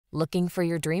Looking for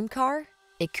your dream car?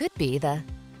 It could be the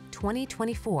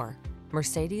 2024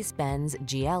 Mercedes-Benz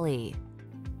GLE.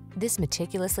 This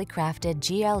meticulously crafted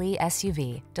GLE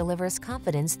SUV delivers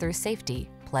confidence through safety,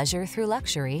 pleasure through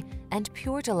luxury, and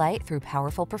pure delight through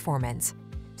powerful performance.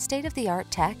 State-of-the-art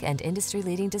tech and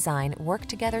industry-leading design work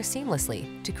together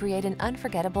seamlessly to create an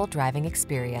unforgettable driving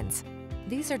experience.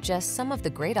 These are just some of the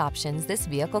great options this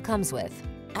vehicle comes with: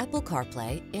 Apple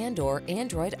CarPlay and/or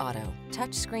Android Auto,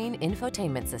 touchscreen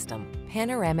infotainment system,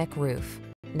 panoramic roof,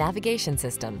 navigation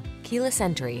system, keyless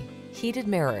entry, heated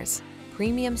mirrors,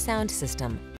 premium sound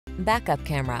system, backup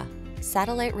camera,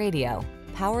 satellite radio,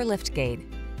 power liftgate.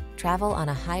 Travel on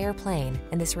a higher plane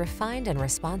in this refined and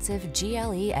responsive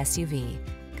GLE SUV.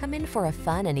 Come in for a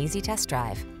fun and easy test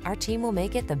drive. Our team will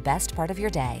make it the best part of your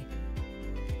day.